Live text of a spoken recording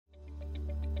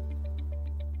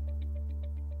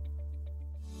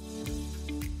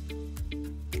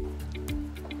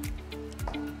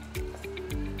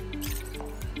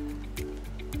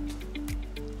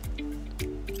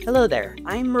Hello there,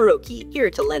 I'm Mirokaï, here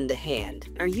to lend a hand.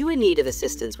 Are you in need of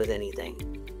assistance with anything?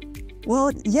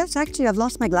 Well, yes, actually, I've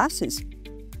lost my glasses.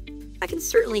 I can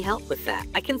certainly help with that.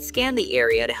 I can scan the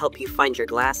area to help you find your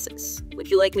glasses. Would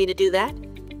you like me to do that?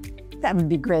 That would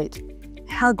be great.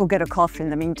 I'll go get a coffee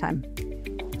in the meantime.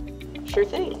 Sure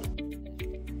thing.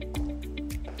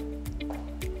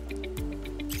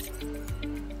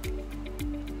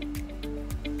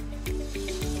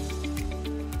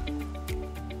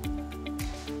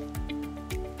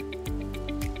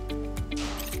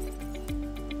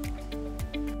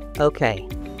 Okay.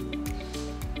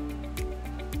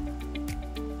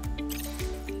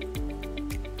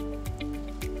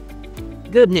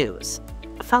 Good news.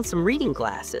 I found some reading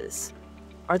glasses.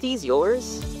 Are these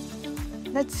yours?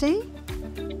 Let's see.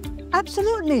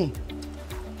 Absolutely.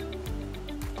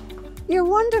 You're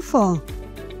wonderful.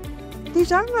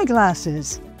 These are my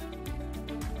glasses.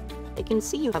 I can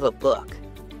see you have a book.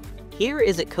 Here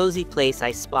is a cozy place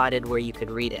I spotted where you could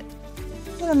read it.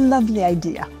 What a lovely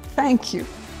idea. Thank you.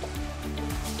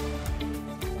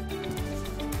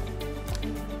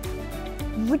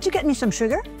 Would you get me some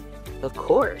sugar? Of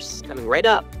course, coming right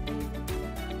up.